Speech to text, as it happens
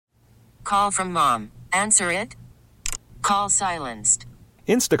Call from mom. Answer it. Call silenced.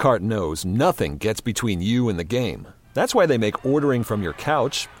 Instacart knows nothing gets between you and the game. That's why they make ordering from your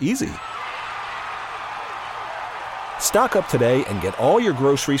couch easy. Stock up today and get all your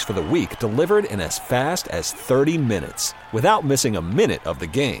groceries for the week delivered in as fast as 30 minutes without missing a minute of the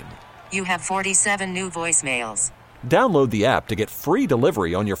game. You have 47 new voicemails. Download the app to get free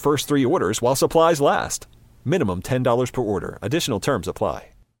delivery on your first 3 orders while supplies last. Minimum $10 per order. Additional terms apply.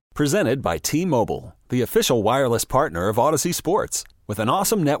 Presented by T-Mobile, the official wireless partner of Odyssey Sports. With an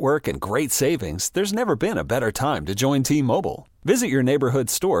awesome network and great savings, there's never been a better time to join T-Mobile. Visit your neighborhood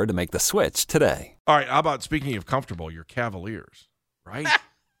store to make the switch today. All right, how about, speaking of comfortable, your Cavaliers, right?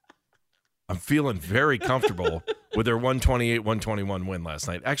 I'm feeling very comfortable with their 128-121 win last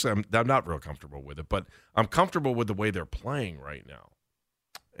night. Actually, I'm not real comfortable with it, but I'm comfortable with the way they're playing right now.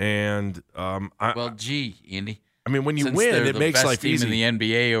 And Andy. I mean, when you Since win, they're it makes life easy. Since they're the best team in the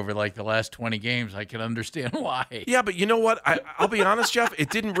NBA over like the last 20 games, I can understand why. Yeah, but you know what? I'll be honest, Jeff.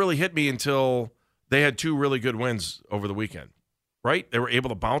 It didn't really hit me until they had 2 really good wins over the weekend, right? They were able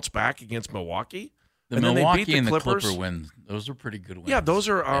to bounce back against Milwaukee. And then Milwaukee they beat the and Clippers. the Clipper wins. Those are pretty good wins. Yeah, those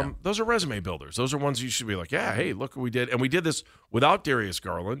are resume builders. Those are ones you should be like, yeah, hey, look what we did. And we did this without Darius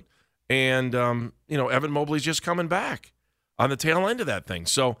Garland. And, Evan Mobley's just coming back on the tail end of that thing.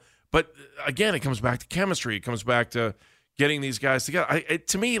 So, but again, it comes back to chemistry. It comes back to getting these guys together.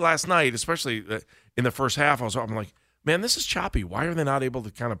 To me, last night, especially in the first half, I'm like, man, this is choppy. Why are they not able to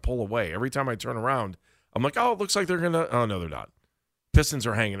kind of pull away? Every time I turn around, I'm like, oh, it looks like they're going to – oh, no, they're not. Pistons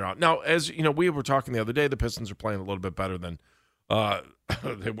are hanging around. Now, as you know, we were talking the other day, the Pistons are playing a little bit better than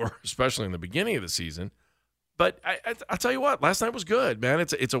they were, especially in the beginning of the season. But I'll tell you what, last night was good, man.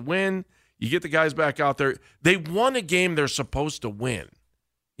 It's a win. You get the guys back out there. They won a game they're supposed to win,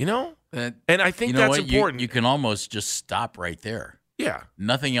 and I think that's important. You can almost just stop right there. Yeah.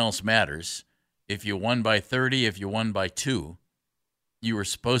 Nothing else matters. If you won by 30, if you won by 2, you were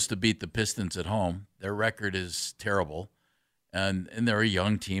supposed to beat the Pistons at home. Their record is terrible. And they're a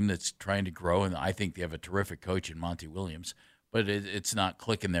young team that's trying to grow, and I think they have a terrific coach in Monty Williams, but it's not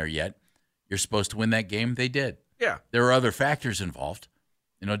clicking there yet. You're supposed to win that game. They did. Yeah. There are other factors involved.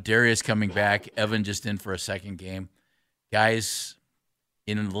 Darius coming back, Evan just in for a second game. Guys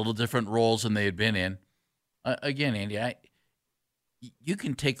in a little different roles than they had been in. Again, Andy, you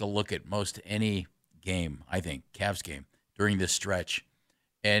can take a look at most any game, I think, Cavs game, during this stretch,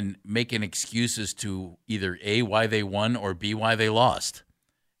 and making excuses to either A, why they won, or B, why they lost.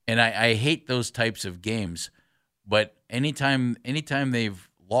 And I hate those types of games, but anytime they've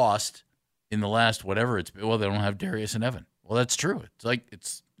lost in the last whatever it's been, well, they don't have Darius and Evan. Well, that's true. It's like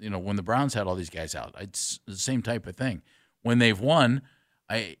when the Browns had all these guys out, it's the same type of thing. When they've won,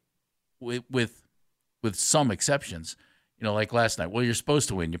 with some exceptions, like last night, well, you're supposed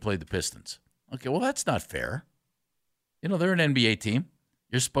to win. You played the Pistons. Okay, well, that's not fair. They're an NBA team.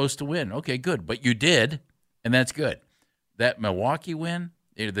 You're supposed to win. Okay, good. But you did, and that's good. That Milwaukee win,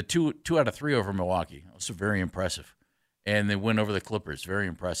 the 2 out of 3 over Milwaukee, also very impressive. And they win over the Clippers, very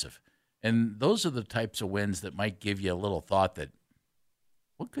impressive. And those are the types of wins that might give you a little thought that,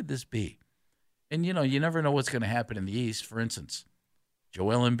 what could this be? And, you never know what's going to happen in the East. For instance,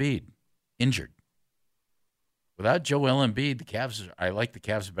 Joel Embiid, injured. Without Joel Embiid, I like the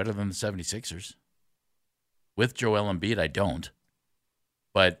Cavs better than the 76ers. With Joel Embiid, I don't.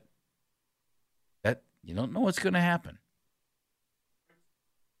 But that you don't know what's going to happen.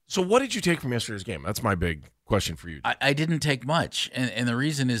 So what did you take from yesterday's game? That's my big question for you. I didn't take much, and the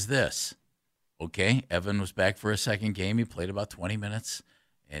reason is this. Okay, Evan was back for a second game. He played about 20 minutes,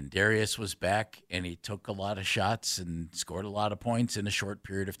 and Darius was back, and he took a lot of shots and scored a lot of points in a short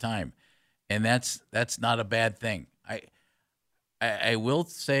period of time. And that's not a bad thing. I will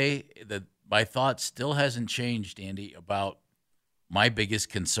say that my thought still hasn't changed, Andy, about my biggest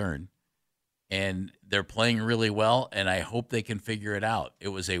concern, and they're playing really well, and I hope they can figure it out. It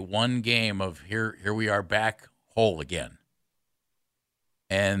was a one game of here we are back whole again,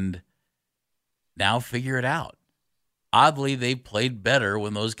 and now figure it out. Oddly, they played better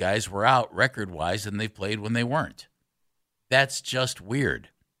when those guys were out record-wise than they played when they weren't. That's just weird.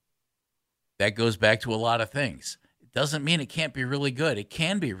 That goes back to a lot of things. It doesn't mean it can't be really good. It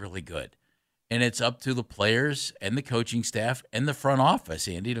can be really good. And it's up to the players and the coaching staff and the front office,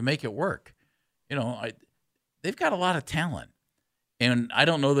 Andy, to make it work. They've got a lot of talent. And I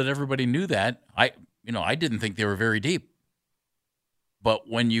don't know that everybody knew that. I didn't think they were very deep. But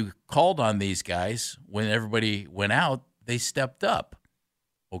when you called on these guys, when everybody went out, they stepped up.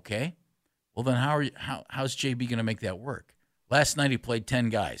 Okay? Well, then how's JB going to make that work? Last night he played 10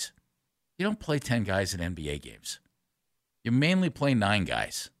 guys. You don't play 10 guys in NBA games. You mainly play 9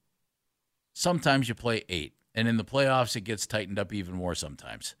 guys. Sometimes you play 8. And in the playoffs, it gets tightened up even more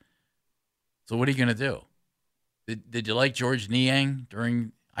sometimes. So what are you going to do? Did you like George Niang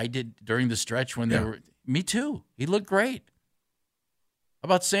during the stretch when they were? Me too. He looked great. How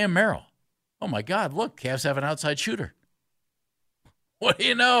about Sam Merrill? Oh my God! Look, Cavs have an outside shooter. What do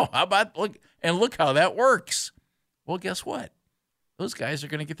you know? How about look how that works? Well, guess what? Those guys are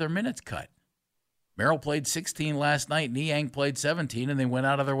going to get their minutes cut. Merrill played 16 last night. Niang played 17, and they went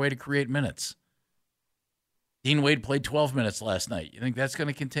out of their way to create minutes. Dean Wade played 12 minutes last night. You think that's going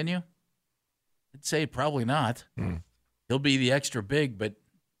to continue? I'd say probably not. He'll be the extra big, but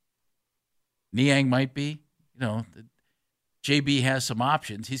Niang might be. JB has some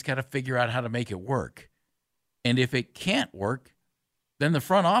options. He's got to figure out how to make it work. And if it can't work, then the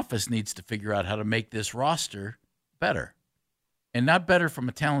front office needs to figure out how to make this roster better. And not better from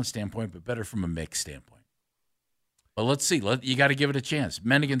a talent standpoint, but better from a mix standpoint. But let's see. You got to give it a chance.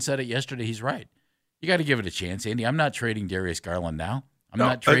 Mennigan said it yesterday. He's right. You got to give it a chance, Andy. I'm not trading Darius Garland now. I'm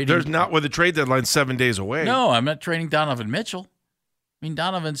not trading. There's not with the trade deadline 7 days away. No, I'm not trading Donovan Mitchell. I mean,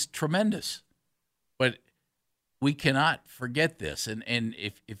 Donovan's tremendous, but we cannot forget this. And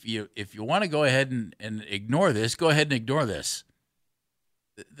if you want to go ahead and ignore this, go ahead and ignore this.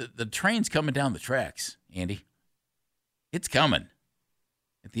 The train's coming down the tracks, Andy. It's coming.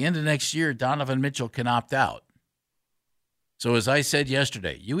 At the end of next year, Donovan Mitchell can opt out. So as I said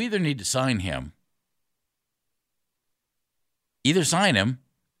yesterday, you either need to sign him. Either sign him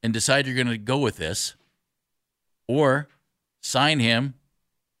and decide you're going to go with this, or sign him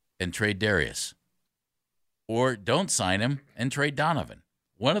and trade Darius. Or don't sign him and trade Donovan.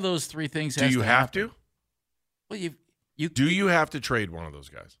 One of those three things has to happen. Do you have to? Well, do you have to trade one of those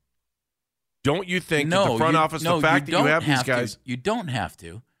guys? Don't you think that the front office, the fact that you have these guys... You don't have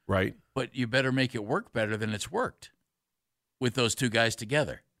to. Right. But you better make it work better than it's worked with those two guys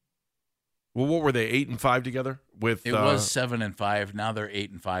together. Well, what were they, 8-5 together? It was 7-5. Now they're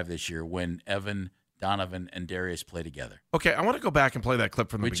 8-5 this year when Evan, Donovan, and Darius play together. Okay, I want to go back and play that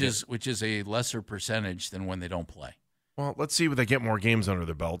clip from the beginning. Which is a lesser percentage than when they don't play. Well, let's see if they get more games under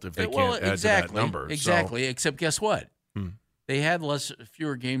their belt if they can't add to that number. Exactly, except guess what? They had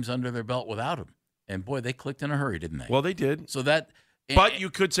fewer games under their belt without him. And, boy, they clicked in a hurry, didn't they? Well, they did. So that... But you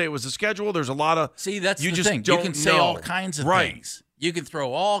could say it was the schedule. There's a lot of... See, that's the thing. You can say all kinds of right. things. You can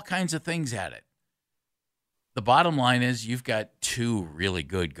throw all kinds of things at it. The bottom line is you've got two really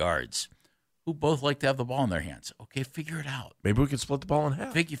good guards who both like to have the ball in their hands. Okay, figure it out. Maybe we can split the ball in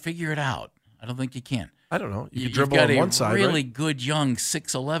half. Figure it out. I don't think you can. I don't know. You can dribble on one side, You've got a really right? good young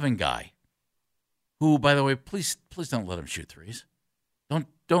 6'11" guy who, by the way, please don't let him shoot threes.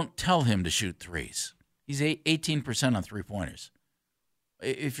 Don't tell him to shoot threes. He's 18% on three-pointers.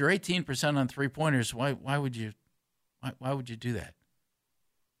 If you're 18% on three-pointers, why would you do that?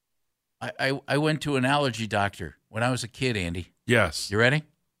 I went to an allergy doctor when I was a kid, Andy. Yes. You ready?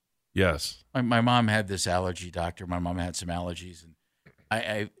 Yes. My mom had this allergy doctor. My mom had some allergies,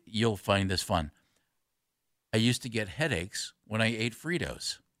 and you'll find this fun. I used to get headaches when I ate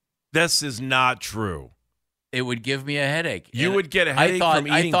Fritos. This is not true. It would give me a headache. You would get a headache from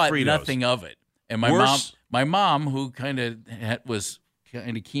eating Fritos. I thought nothing of it. And my mom, who kind of was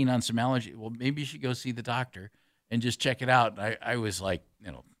kind of keen on some allergy, well, maybe you should go see the doctor and just check it out. I was like,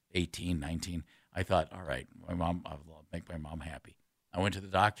 18, 19. I thought, all right, I'll make my mom happy. I went to the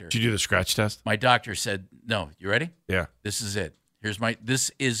doctor. Did you do the scratch test? My doctor said, no, you ready? Yeah. This is it.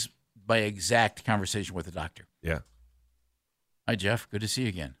 This is my exact conversation with the doctor. Yeah. Hi, Jeff. Good to see you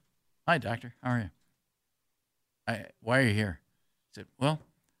again. Hi, doctor. How are you? Why are you here? I said, well,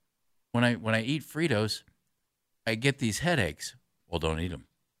 when I eat Fritos, I get these headaches. Well, don't eat them.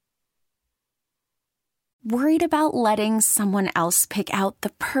 Worried about letting someone else pick out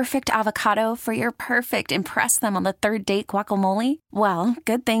the perfect avocado for your perfect impress them on the third date guacamole? Well,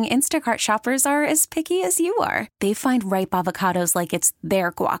 good thing Instacart shoppers are as picky as you are. They find ripe avocados like it's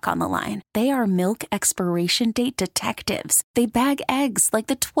their guac on the line. They are milk expiration date detectives. They bag eggs like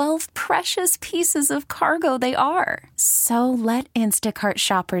the 12 precious pieces of cargo they are. So let Instacart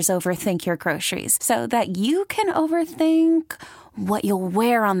shoppers overthink your groceries so that you can overthink what you'll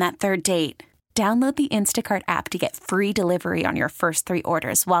wear on that third date. Download the Instacart app to get free delivery on your first 3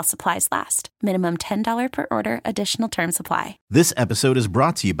 orders while supplies last. Minimum $10 per order. Additional terms apply. This episode is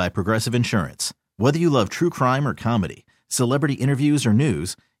brought to you by Progressive Insurance. Whether you love true crime or comedy, celebrity interviews or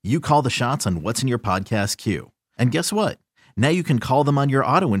news, you call the shots on what's in your podcast queue. And guess what? Now you can call them on your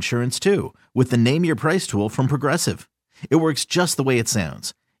auto insurance too with the Name Your Price tool from Progressive. It works just the way it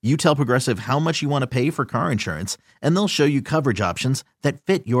sounds. You tell Progressive how much you want to pay for car insurance, and they'll show you coverage options that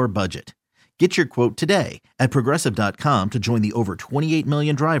fit your budget. Get your quote today at Progressive.com to join the over 28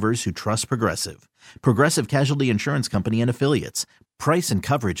 million drivers who trust Progressive. Progressive Casualty Insurance Company and Affiliates. Price and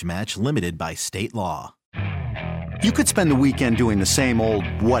coverage match limited by state law. You could spend the weekend doing the same old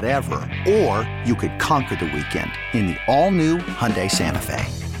whatever, or you could conquer the weekend in the all-new Hyundai Santa Fe.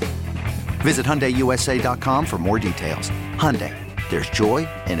 Visit HyundaiUSA.com for more details. Hyundai, there's joy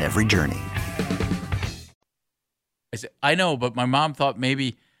in every journey. I said, I know, but my mom thought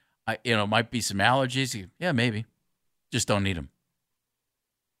maybe, might be some allergies. Yeah, maybe. Just don't need them.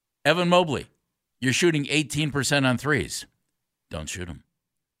 Evan Mobley, you're shooting 18% on threes. Don't shoot them.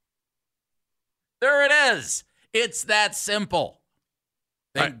 There it is. It's that simple.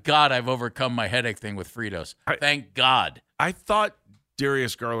 Thank God I've overcome my headache thing with Fritos. Thank God. I thought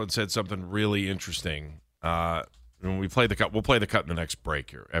Darius Garland said something really interesting. When we play the cut, we'll play the cut in the next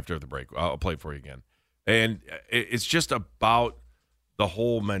break here. After the break, I'll play it for you again. And it's just about the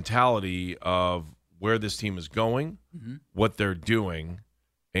whole mentality of where this team is going, what they're doing,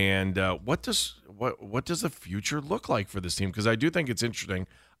 and what does the future look like for this team? Because I do think it's interesting.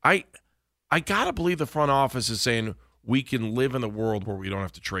 I gotta believe the front office is saying we can live in the world where we don't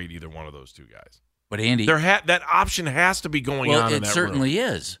have to trade either one of those two guys. But Andy, that option has to be going on. It certainly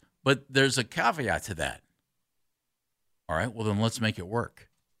is. But there's a caveat to that. All right. Well, then let's make it work.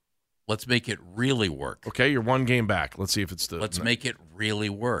 Let's make it really work. Okay, you're one game back. Let's see if it's still. Let's make it really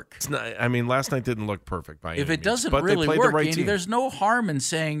work. It's not, I mean, last night didn't look perfect by any means. If it doesn't but really they work, the right Andy, team. there's no harm in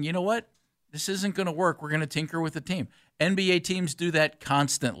saying, you know what, this isn't going to work. We're going to tinker with the team. NBA teams do that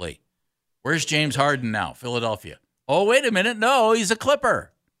constantly. Where's James Harden now? Philadelphia. Oh, wait a minute. No, he's a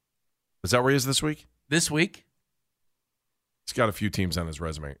Clipper. Is that where he is this week? This week. He's got a few teams on his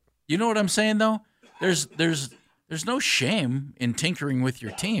resume. You know what I'm saying, though? There's no shame in tinkering with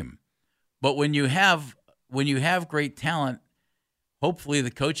your team. But when you have great talent, hopefully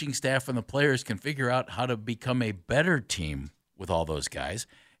the coaching staff and the players can figure out how to become a better team with all those guys.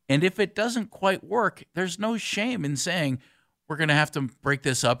 And if it doesn't quite work, there's no shame in saying we're going to have to break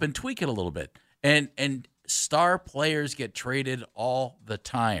this up and tweak it a little bit. And star players get traded all the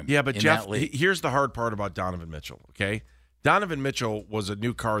time. Yeah, but Jeff, here's the hard part about Donovan Mitchell, okay? Donovan Mitchell was a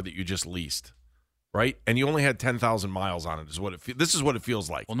new car that you just leased, right? And you only had 10,000 miles on it. This is what it feels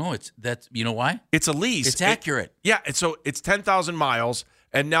like. Well, no, that's you know why? It's a lease. It's accurate. And so it's 10,000 miles,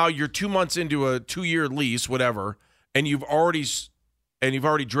 and now you're 2 months into a 2-year lease, whatever, and you've already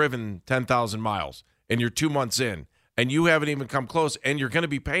driven 10,000 miles, and you're 2 months in, and you haven't even come close, and you're going to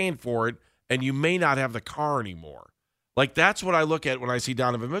be paying for it, and you may not have the car anymore. Like, that's what I look at when I see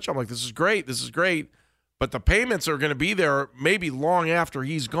Donovan Mitchell. I'm like, this is great. But the payments are going to be there maybe long after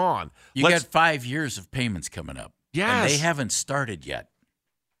he's gone. You got 5 years of payments coming up. Yes. And they haven't started yet.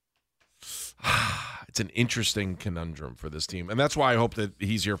 It's an interesting conundrum for this team. And that's why I hope that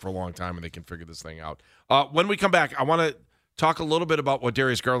he's here for a long time and they can figure this thing out. When we come back, I want to talk a little bit about what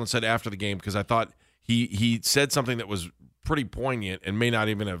Darius Garland said after the game, because I thought he said something that was pretty poignant and may not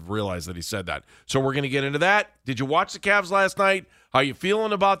even have realized that he said that. So we're going to get into that. Did you watch the Cavs last night? How you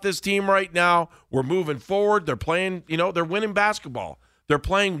feeling about this team right now? We're moving forward. They're playing, they're winning basketball. They're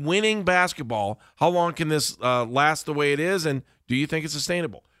playing winning basketball. How long can this last the way it is? And do you think it's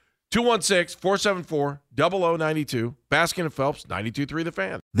sustainable? 216-474-0092. Baskin Phelps, 92.3 The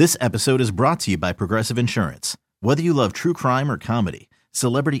Fan. This episode is brought to you by Progressive Insurance. Whether you love true crime or comedy,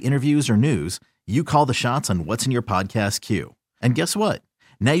 celebrity interviews or news, you call the shots on what's in your podcast queue. And guess what?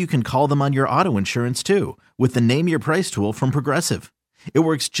 Now you can call them on your auto insurance too with the Name Your Price tool from Progressive. It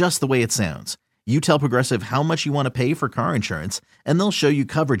works just the way it sounds. You tell Progressive how much you want to pay for car insurance, and they'll show you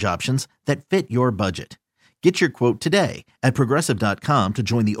coverage options that fit your budget. Get your quote today at Progressive.com to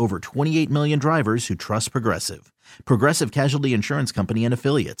join the over 28 million drivers who trust Progressive. Progressive Casualty Insurance Company and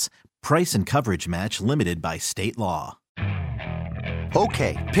Affiliates. Price and coverage match limited by state law.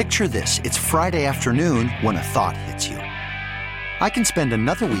 Okay, picture this. It's Friday afternoon when a thought hits you. I can spend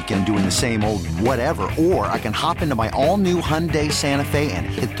another weekend doing the same old whatever, or I can hop into my all-new Hyundai Santa Fe and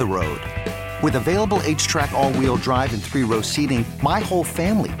hit the road. With available H-Track all-wheel drive and 3-row seating, my whole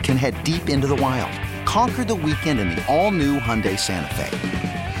family can head deep into the wild. Conquer the weekend in the all-new Hyundai Santa Fe.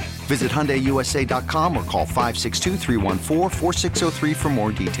 Visit HyundaiUSA.com or call 562-314-4603 for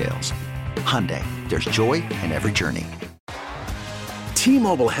more details. Hyundai, there's joy in every journey.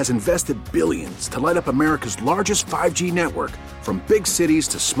 T-Mobile has invested billions to light up America's largest 5G network, from big cities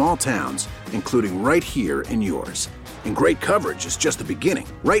to small towns, including right here in yours. And great coverage is just the beginning.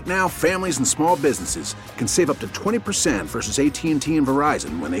 Right now, families and small businesses can save up to 20% versus AT&T and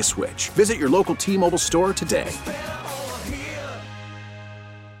Verizon when they switch. Visit your local T-Mobile store today.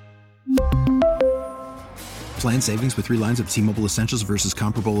 Plan savings with 3 lines of T-Mobile Essentials versus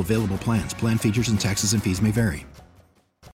comparable available plans. Plan features and taxes and fees may vary.